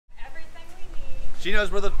She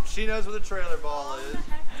knows where the trailer ball is.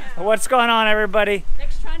 What's going on, everybody?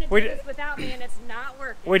 Nick's trying to do this without me and it's not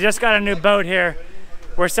working. We just got a new boat here.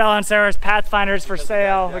 We're selling Sarah's Pathfinders for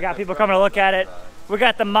sale. We got people coming to look at it. We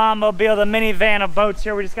got the Mom Mobile, the minivan of boats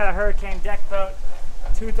here. We just got a Hurricane deck boat,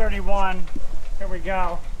 231. Here we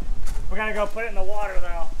go. We gotta go put it in the water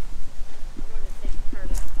though.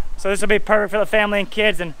 So this will be perfect for the family and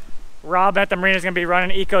kids, and Rob at the Marina is gonna be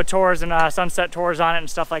running eco tours and sunset tours on it and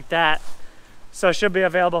stuff like that. So it should be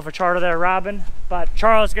available for charter there, Robin. But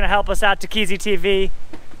Charles is gonna help us out to Keezy TV.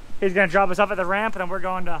 He's gonna drop us off at the ramp, and then we're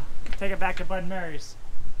going to take it back to Bud Mary's.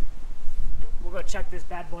 We'll go check this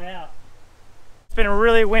bad boy out. It's been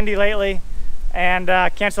really windy lately, and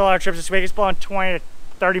canceled all our trips this week. It's blowing 20 to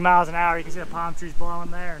 30 miles an hour. You can see the palm trees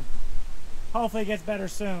blowing there, and hopefully it gets better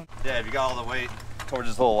soon. Yeah, if you got all the weight towards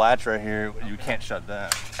this little latch right here, you can't shut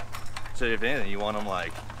down. So if anything, you want them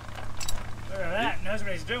like... Look at that, he knows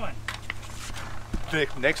what he's doing.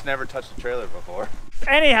 Nick's never touched a trailer before.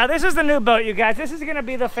 Anyhow, this is the new boat, you guys. This is gonna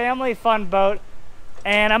be the family fun boat.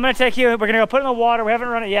 And I'm gonna take you, we're gonna go put it in the water. We haven't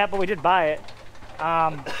run it yet, but we did buy it.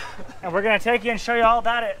 And we're gonna take you and show you all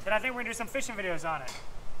about it. Then I think we're gonna do some fishing videos on it.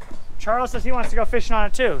 Charles says he wants to go fishing on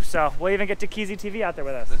it too, so we'll even get to Keezy TV out there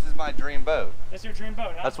with us. This is my dream boat. This is your dream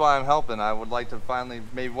boat, huh? That's why I'm helping. I would like to finally,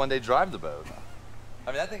 maybe one day drive the boat.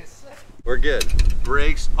 I mean, that thing is sick. We're good.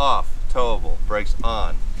 Brakes off, towable. Brakes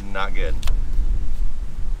on, not good.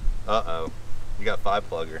 Uh-oh, you got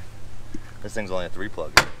 5-plugger. This thing's only a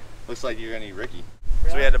 3-plugger. Looks like you're gonna need Ricky.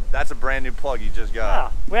 Really? So we had to, that's a brand new plug you just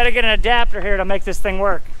got. Oh, we had to get an adapter here to make this thing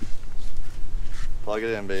work. Plug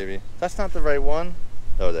it in, baby. That's not the right one.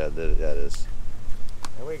 Oh, that it is.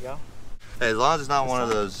 There we go. Hey, as long as it's not one of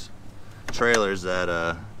those trailers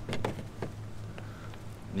that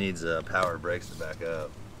needs power brakes to back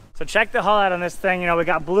up. So check the hull out on this thing. You know, we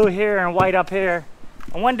got blue here and white up here.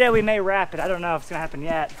 And one day we may wrap it. I don't know if it's gonna happen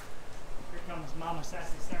yet. Here comes Mama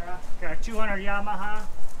Sassy Sarah. Got a 200 Yamaha.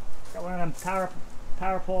 Got one of them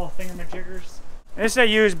power pole thingamajiggers. This is a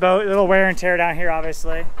used boat, a little wear and tear down here,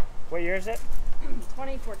 obviously. What year is it?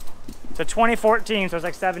 2014. So 2014, so it's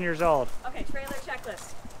like 7 years old. Okay, trailer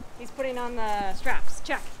checklist. He's putting on the straps.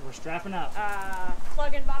 Check. So we're strapping up.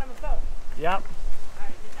 Plug in bottom of boat. Yep.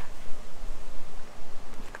 Alright, did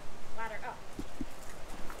that. Ladder up.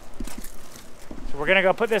 So we're gonna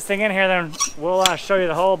go put this thing in here, then we'll show you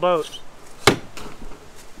the whole boat. Like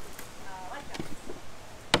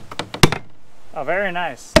that. Oh, very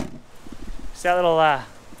nice. See that little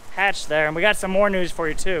hatch there, and we got some more news for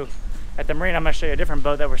you too. At the Marina, I'm gonna show you a different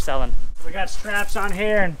boat that we're selling. We got straps on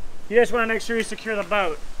here, and you just wanna make sure you secure the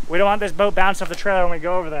boat. We don't want this boat bouncing off the trailer when we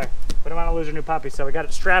go over there. We don't wanna lose our new puppy, so we got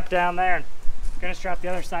it strapped down there, and we're gonna strap the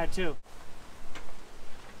other side too.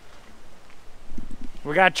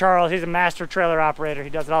 We got Charles, he's a master trailer operator. He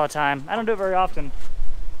does it all the time. I don't do it very often.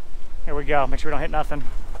 Here we go, make sure we don't hit nothing.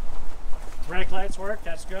 Brake lights work,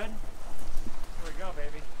 that's good. Here we go,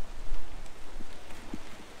 baby.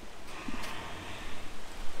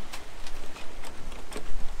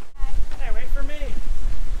 Hey, wait for me.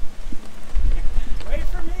 Wait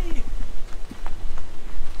for me.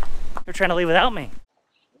 You're trying to leave without me.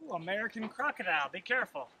 Ooh, American crocodile, be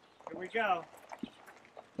careful. Here we go.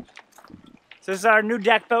 So this is our new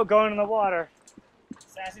deck boat going in the water.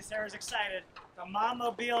 Sassy Sarah's excited. The Mom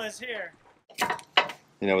Mobile is here.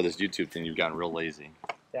 You know, with this YouTube thing, you've gotten real lazy.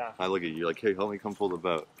 Yeah. I look at you like, hey, help me come pull the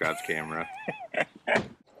boat. Grabs camera.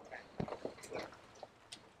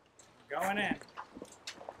 Going in.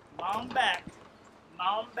 Mom back.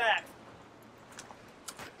 Mom back.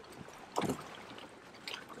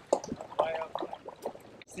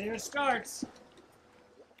 See if it starts.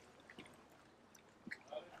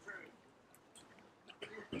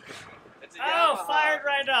 Oh, fired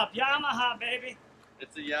right up. Yamaha, baby.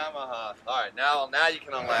 It's a Yamaha. All right, now you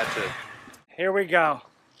can unlatch it. Here we go.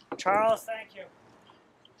 Charles, thank you.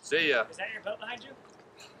 See ya. Is that your boat behind you?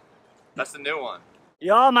 That's the new one.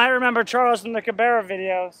 Y'all might remember Charles from the Cabrera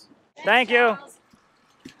videos. Thank you. All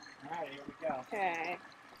right, here we go. Okay.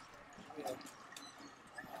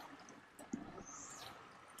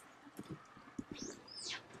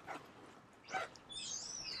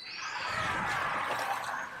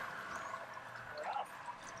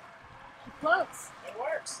 Floats. It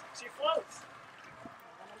works. She floats.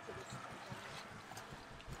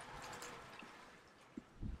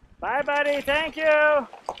 Bye, buddy. Thank you.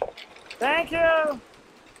 Thank you. All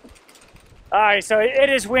right, so it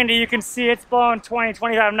is windy. You can see it's blowing 20,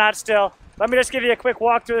 25 knots still. Let me just give you a quick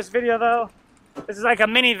walk through this video, though. This is like a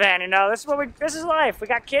minivan, you know. This is life. We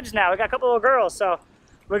got kids now. We got a couple little girls, so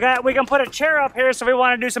we can put a chair up here. So if we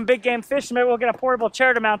want to do some big game fishing, maybe we'll get a portable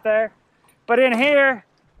chair to mount there. But in here,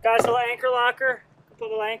 got a little anchor locker. put a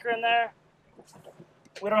little anchor in there.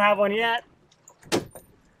 We don't have one yet.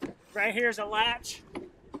 Right here's a latch.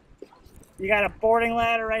 You got a boarding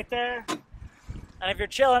ladder right there. And if you're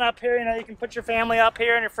chilling up here, you know, you can put your family up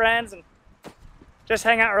here and your friends and just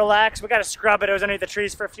hang out and relax. We got to scrub it. It was underneath the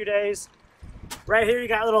trees for a few days. Right here, you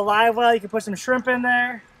got a little live well. You can put some shrimp in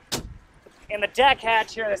there. And the deck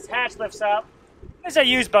hatch here, this hatch lifts up. This is a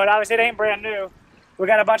used boat. Obviously, it ain't brand new. We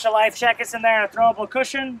got a bunch of life jackets in there and a throwable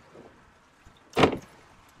cushion.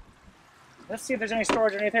 Let's see if there's any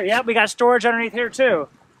storage underneath here. Yep, we got storage underneath here too.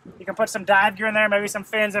 You can put some dive gear in there, maybe some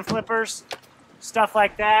fins and flippers, stuff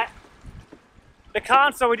like that. The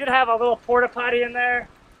console, we did have a little porta potty in there.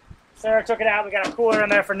 Sarah took it out. We got a cooler in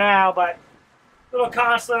there for now, but little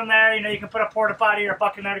console in there. You know, you can put a porta potty or a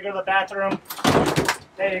bucket in there to go to the bathroom.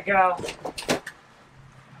 There you go.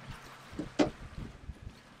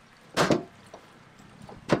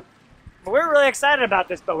 But we're really excited about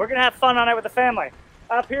this boat. We're gonna have fun on it with the family.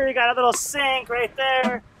 Up here, you got a little sink right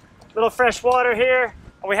there, little fresh water here.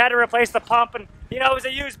 And we had to replace the pump, and you know, it was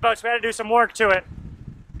a used boat, so we had to do some work to it.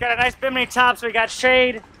 Got a nice bimini top, so we got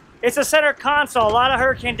shade. It's a center console. A lot of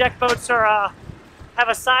hurricane deck boats are have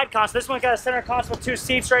a side console. This one's got a center console with 2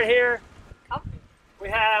 seats right here. We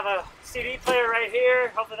have a CD player right here.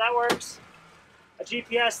 Hopefully that works. A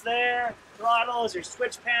GPS there. Throttle is your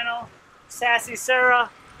switch panel. Sassy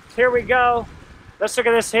Sarah. Here we go. Let's look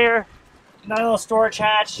at this here. Another little storage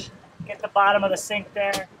hatch. Get the bottom of the sink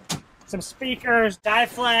there. Some speakers, dive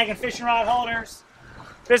flag, and fishing rod holders.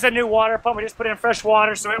 There's a new water pump. We just put in fresh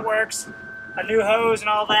water, so it works. A new hose and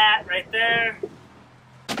all that right there.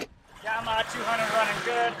 Yamaha 200 running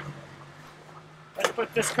good. Let's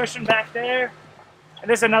put this cushion back there. And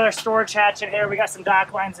there's another storage hatch in here. We got some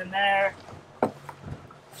dock lines in there.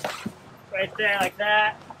 Right there, like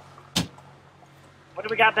that. What do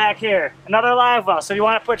we got back here? Another live well. So you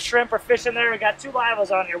want to put shrimp or fish in there? We got 2 live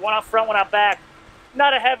wells on here. One up front, one up back.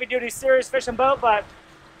 Not a heavy-duty, serious fishing boat, but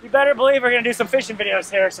you better believe we're going to do some fishing videos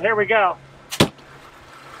here. So here we go.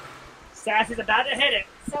 Sassy's about to hit it.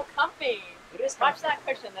 So comfy. It is Watch comfy. that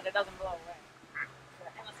cushion that it doesn't blow away.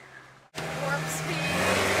 Warp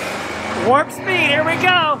speed. Warp speed, here we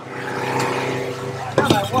go. I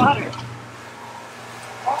got my water.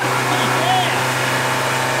 Oh, yeah.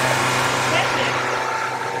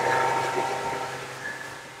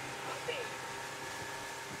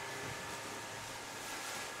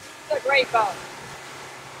 It's a great boat.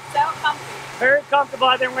 So comfy. Very comfortable.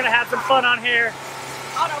 I think we're going to have some fun on here.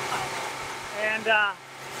 Autopilot. And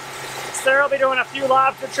Sarah will be doing a few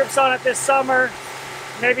lobster trips on it this summer.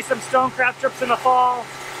 Maybe some stonecraft trips in the fall.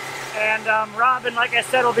 And Robin, like I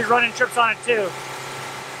said, will be running trips on it too.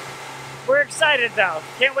 We're excited though.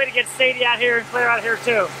 Can't wait to get Sadie out here and Claire out here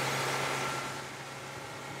too.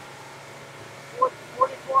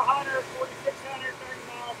 4,400, 4,600, 30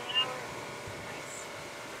 miles an hour.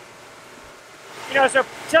 You know, so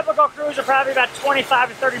typical cruise are probably about 25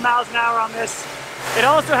 to 30 miles an hour on this. It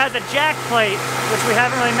also has a jack plate, which we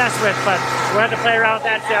haven't really messed with, but we'll have to play around with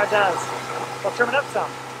that and see how it does. We'll trim it up some.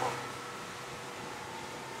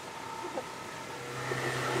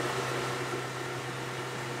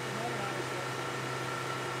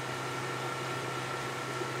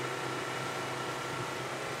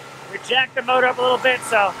 We jacked the motor up a little bit,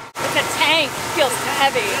 so. It's a tank. Feels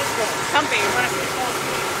heavy. Comfy.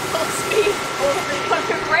 Full speed. Put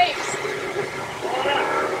your brakes.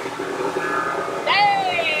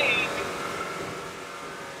 Dang!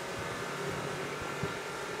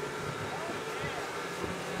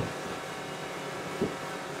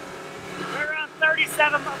 We're around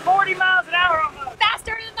 40 miles an hour almost.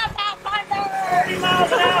 Faster than the Pathfinder! 40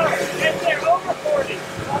 miles an hour. Get there, over 40.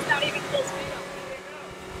 Well, it's not even full speed.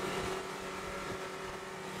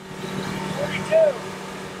 42.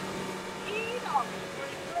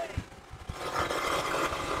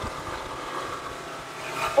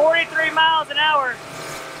 43 miles an hour.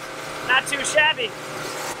 Not too shabby.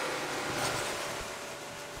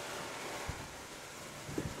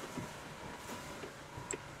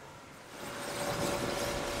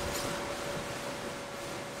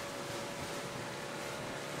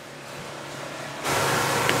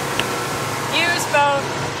 Used boat.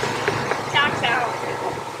 Tacked out.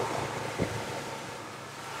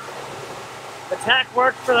 The tack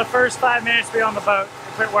worked for the first 5 minutes we were on the boat.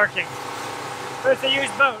 It quit working. But it's a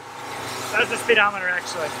used boat. That was the speedometer,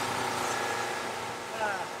 actually.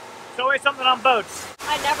 It's always something on boats.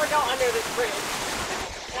 I never go under this bridge.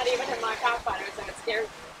 Not even in my Pathfinder, so it scares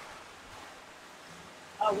me.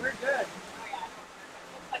 Oh, we're good. Oh, yeah.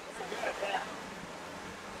 We're good, yeah.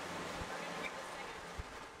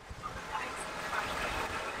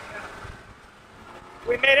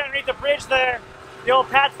 We made it underneath the bridge there. The old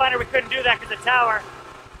Pathfinder, we couldn't do that because of the tower.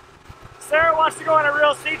 Sarah wants to go on a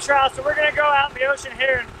real sea trial, so we're gonna go out in the ocean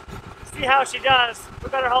here and see how she does. We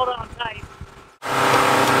better hold on tight.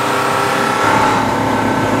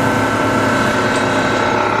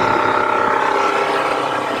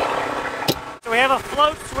 So we have a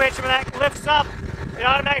float switch where that lifts up. It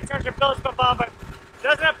automatically turns your bilge pump on, but it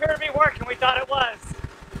doesn't appear to be working. We thought it was.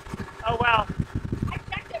 Oh well. I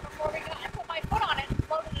checked it before we got. I put my foot on it and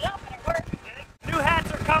floated it up, and it worked. New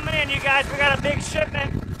hats are coming in, you guys. We got a big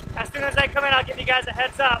shipment. As soon as they come in, I'll give you guys a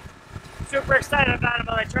heads up. Super excited about them,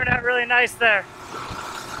 but they turned out really nice there.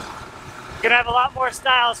 Gonna have a lot more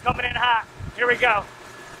styles coming in hot. Here we go.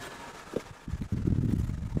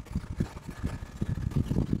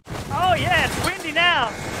 Oh yeah, it's windy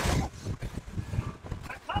now.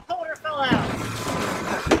 My cup holder fell out.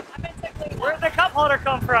 Where did the cup holder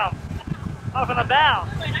come from? Oh, from the bow.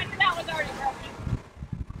 That was already broken.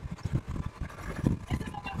 This is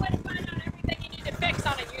a good way to find out everything you need to fix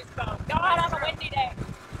on a used boat. Go out on a windy day.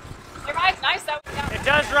 It rides nice though. It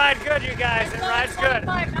does ride good, you guys. It rides good.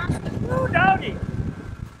 Woo, doggy.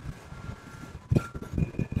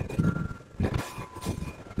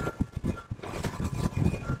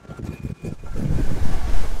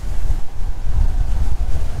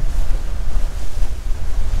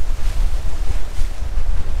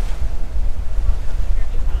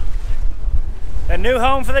 The new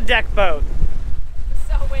home for the deck boat. It's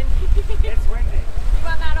so windy. It's windy. You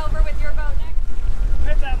want that over with your boat next?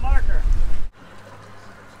 Hit that marker.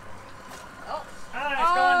 Oh. Oh,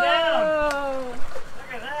 it's going down.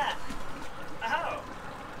 Look at that. Oh.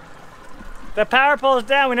 The power pole is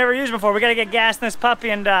down. We never used before. We got to get gas in this puppy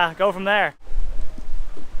and go from there.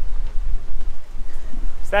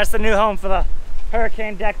 So that's the new home for the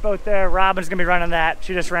Hurricane deck boat there. Robin's going to be running that.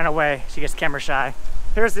 She just ran away. She gets camera shy.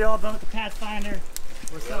 Here's the old boat, the Pathfinder.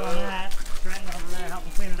 We're selling that. Trenton over there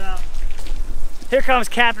helping clean it up. Here comes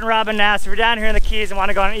Captain Robin now. So if you're down here in the Keys and want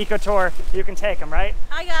to go on an eco tour, you can take them, right?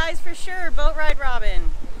 Hi guys, for sure. Boat Ride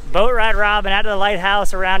Robin. Boat Ride Robin, out to the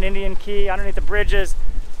lighthouse, around Indian Key, underneath the bridges.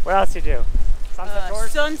 What else do you do? Sunset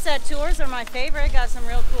tours? Sunset tours are my favorite. Got some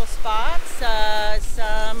real cool spots.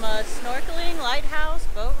 Some snorkeling, lighthouse,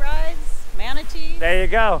 boat rides, manatees. There you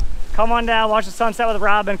go. Come on down, watch the sunset with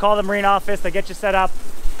Robin, call the Marine office, they get you set up.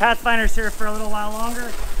 Pathfinder's here for a little while longer,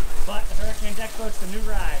 but the Hurricane deck boat's the new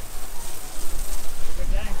ride. Have a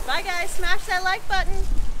good day. Bye guys, smash that like button.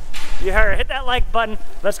 You heard, hit that like button.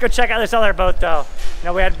 Let's go check out this other boat though. You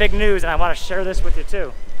know, we had big news and I want to share this with you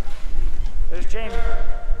too. There's Jamie.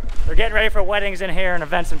 They're getting ready for weddings in here and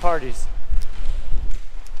events and parties.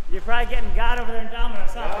 You're probably getting God over there in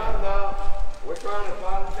Domino's, huh? No, we're trying to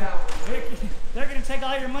find the town. They're gonna take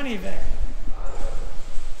all your money there.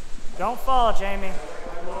 Don't fall, Jamie.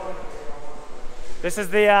 This is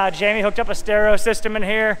the, Jamie hooked up a stereo system in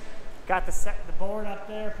here. Got the board up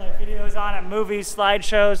there, play videos on it, movies,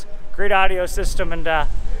 slideshows, great audio system, and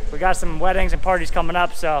we got some weddings and parties coming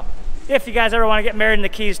up, so if you guys ever want to get married in the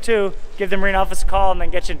Keys too, give the Marine office a call and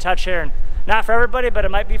then get you in touch here. And not for everybody, but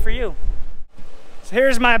it might be for you. So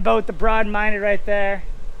here's my boat, the Broad-Minded right there.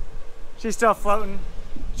 She's still floating.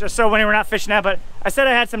 Just so when we're not fishing that, but I said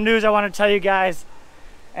I had some news I want to tell you guys.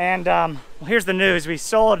 And well, here's the news. We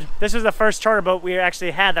sold, this was the first charter boat we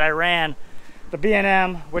actually had that I ran, the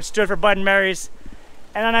B&M, which stood for Bud and Mary's.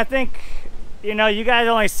 And then I think, you know, you guys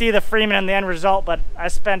only see the Freeman and the end result, but I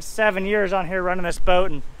spent 7 years on here running this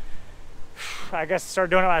boat, and I guess I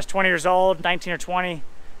started doing it when I was 20 years old, 19 or 20.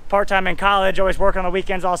 Part-time in college, always working on the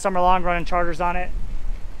weekends all summer long, running charters on it.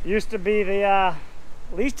 Used to be the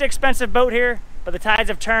least expensive boat here, but the tides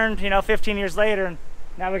have turned, you know, 15 years later, and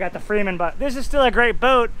now we got the Freeman. But this is still a great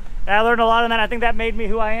boat, and I learned a lot on that. I think that made me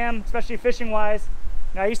who I am, especially fishing-wise.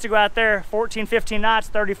 You know, I used to go out there 14, 15 knots,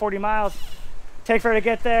 30, 40 miles. Take forever to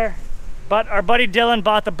get there. But our buddy Dylan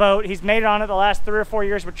bought the boat. He's made it on it the last 3 or 4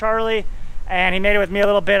 years with Charlie, and he made it with me a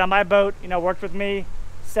little bit on my boat. You know, worked with me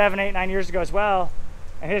 7, 8, 9 years ago as well.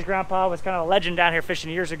 And his grandpa was kind of a legend down here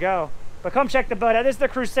fishing years ago. But come check the boat out. This is the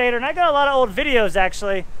Crusader, and I got a lot of old videos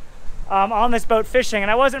actually on this boat fishing.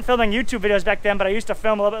 And I wasn't filming YouTube videos back then, but I used to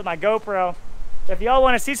film a little bit with my GoPro. If y'all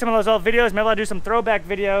want to see some of those old videos, maybe I'll do some throwback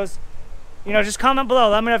videos. You know, just comment below.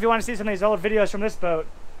 Let me know if you want to see some of these old videos from this boat.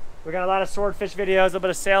 We got a lot of swordfish videos, a little bit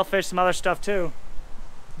of sailfish, some other stuff too.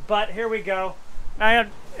 But here we go. Now,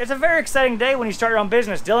 it's a very exciting day when you start your own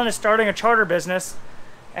business. Dylan is starting a charter business,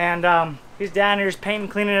 and he's down here, he's painting,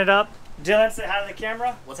 cleaning it up. Dylan, say hi to the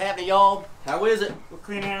camera. What's happening, y'all? How is it? We're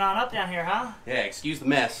cleaning it on up down here, huh? Yeah, excuse the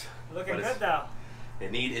mess. Looking good though.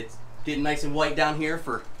 It's getting nice and white down here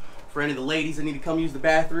for any of the ladies that need to come use the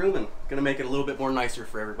bathroom, and gonna make it a little bit more nicer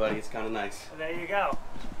for everybody. It's kind of nice. There you go.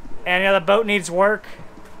 And you know, the boat needs work,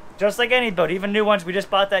 just like any boat, even new ones. We just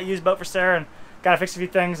bought that used boat for Sarah and got to fix a few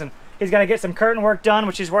things. And he's gonna get some curtain work done,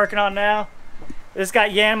 which he's working on now. This got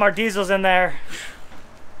Yanmar diesels in there.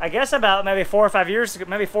 I guess about maybe 4 or 5 years ago,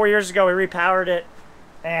 maybe 4 years ago, we repowered it.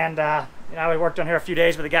 And you know, we worked on here a few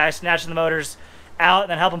days with the guy snatching the motors out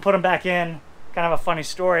and then helping put them back in. Kind of a funny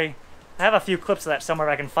story. I have a few clips of that somewhere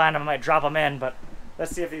if I can find them. I might drop them in, but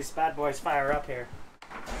let's see if these bad boys fire up here.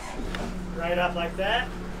 Right up like that.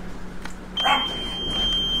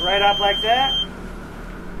 Right up like that.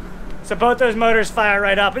 So both those motors fire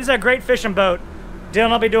right up. This is a great fishing boat.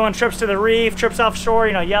 Dylan will be doing trips to the reef, trips offshore,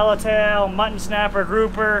 you know, yellowtail, mutton snapper,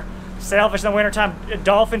 grouper, sailfish in the wintertime.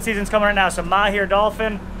 Dolphin season's coming right now, so mahi or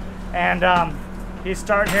dolphin. And he's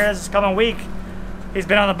starting here this coming week. He's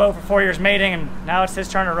been on the boat for 4 years mating, and now it's his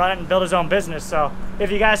turn to run it and build his own business. So if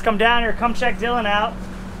you guys come down here, come check Dylan out.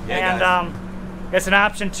 Yeah, and it's an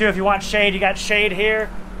option too if you want shade. You got shade here.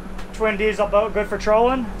 Twin diesel boat, good for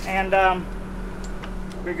trolling, and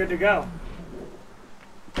we're good to go.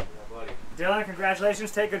 Yeah, buddy. Dylan,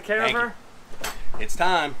 congratulations. Take good care of her. It's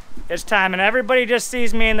time. It's time, and everybody just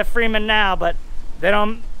sees me in the Freeman now, but they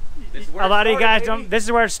don't. A lot of you guys don't. This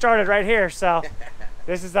is where it started, right here. So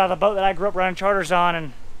this is the boat that I grew up running charters on,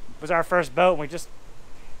 and was our first boat. And we just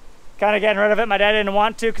kind of getting rid of it. My dad didn't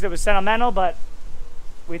want to because it was sentimental, but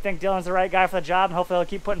we think Dylan's the right guy for the job, and hopefully he'll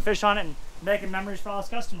keep putting fish on it and making memories for all his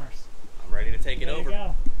customers. I'm ready to take it over. There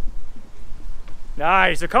you go. All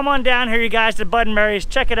right, so come on down here, you guys, to Bud and Mary's.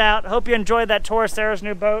 Check it out. Hope you enjoyed that tour of Sarah's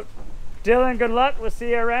new boat. Dylan, good luck. We'll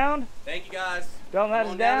see you around. Thank you, guys. Don't let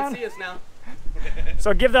us down. And see us now.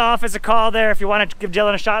 So give the office a call there if you want to give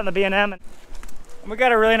Dylan a shot in the B&M. And we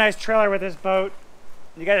got a really nice trailer with this boat.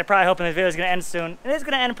 You guys are probably hoping this video is going to end soon. It is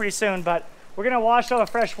going to end pretty soon, but we're going to wash all the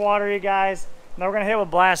fresh water, you guys. And then we're going to hit it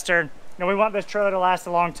with blaster. You know, we want this trailer to last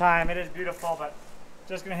a long time. It is beautiful, but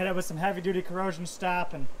just going to hit it with some heavy-duty corrosion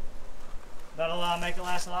stop, and that'll make it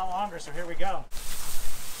last a lot longer. So here we go.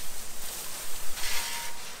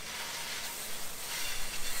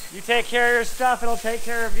 You take care of your stuff, it'll take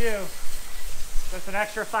care of you. Just an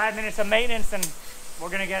extra 5 minutes of maintenance, and we're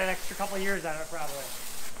gonna get an extra couple of years out of it probably.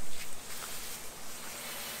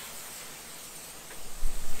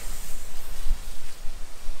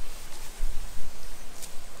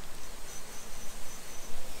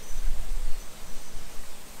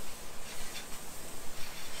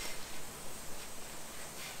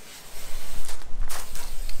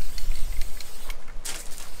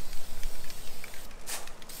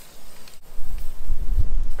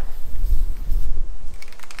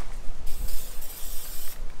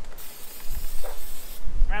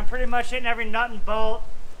 I'm pretty much hitting every nut and bolt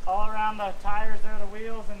all around the tires there, the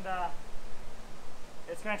wheels, and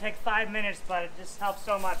it's going to take 5 minutes, but it just helps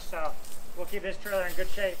so much, so we'll keep this trailer in good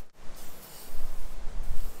shape.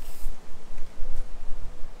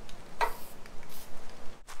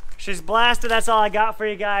 She's blasted. That's all I got for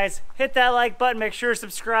you guys. Hit that like button, make sure to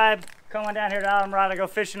subscribe. Come on down here to Marina, go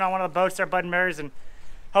fishing on one of the boats there, Bud and Mary's, and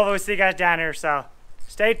hopefully we'll see you guys down here. So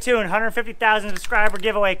stay tuned. 150,000 subscriber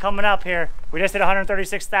giveaway coming up here. We just did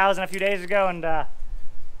 136,000 a few days ago, and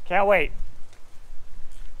can't wait.